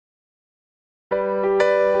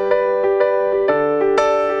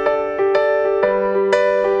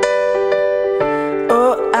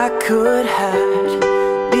red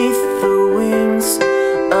hat beneath the wings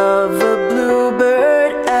of a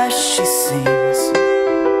bluebird as she sings.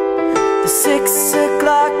 The 6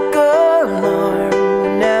 o'clock alarm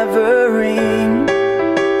will never ring.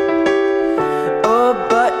 Oh,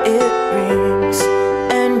 but it rings,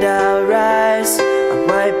 and I rise. I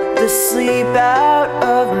wipe the sleep out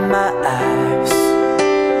of my eyes.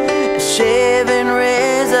 A shaving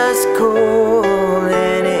razor's cold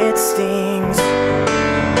and it stings.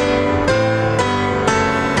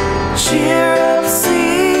 Cheer up,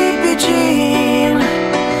 sleepy Jean.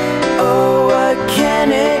 Oh, what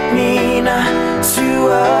can it mean to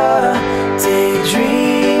a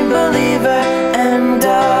daydream believer and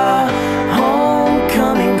a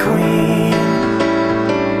homecoming queen?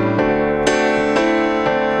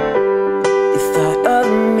 You thought of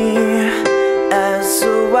me as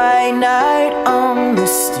a white knight on the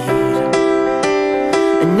steed,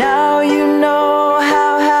 and now you know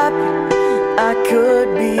how happy I could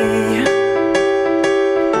be.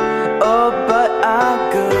 Oh, but our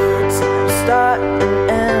good times start and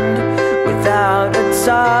end without a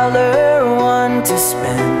dollar, one to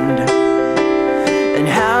spend. And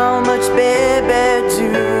how much, baby, do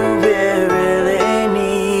we really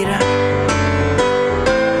need?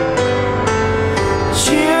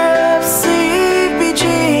 Cheer up, sleepy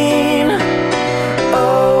Jean.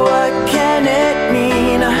 Oh, what can it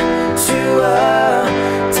mean to a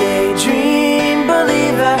daydream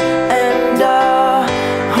believer and a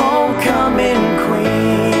homecoming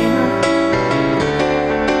queen?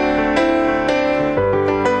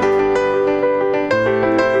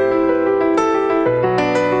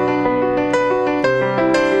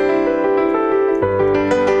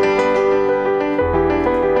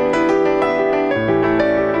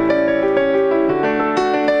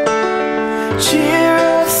 Cheer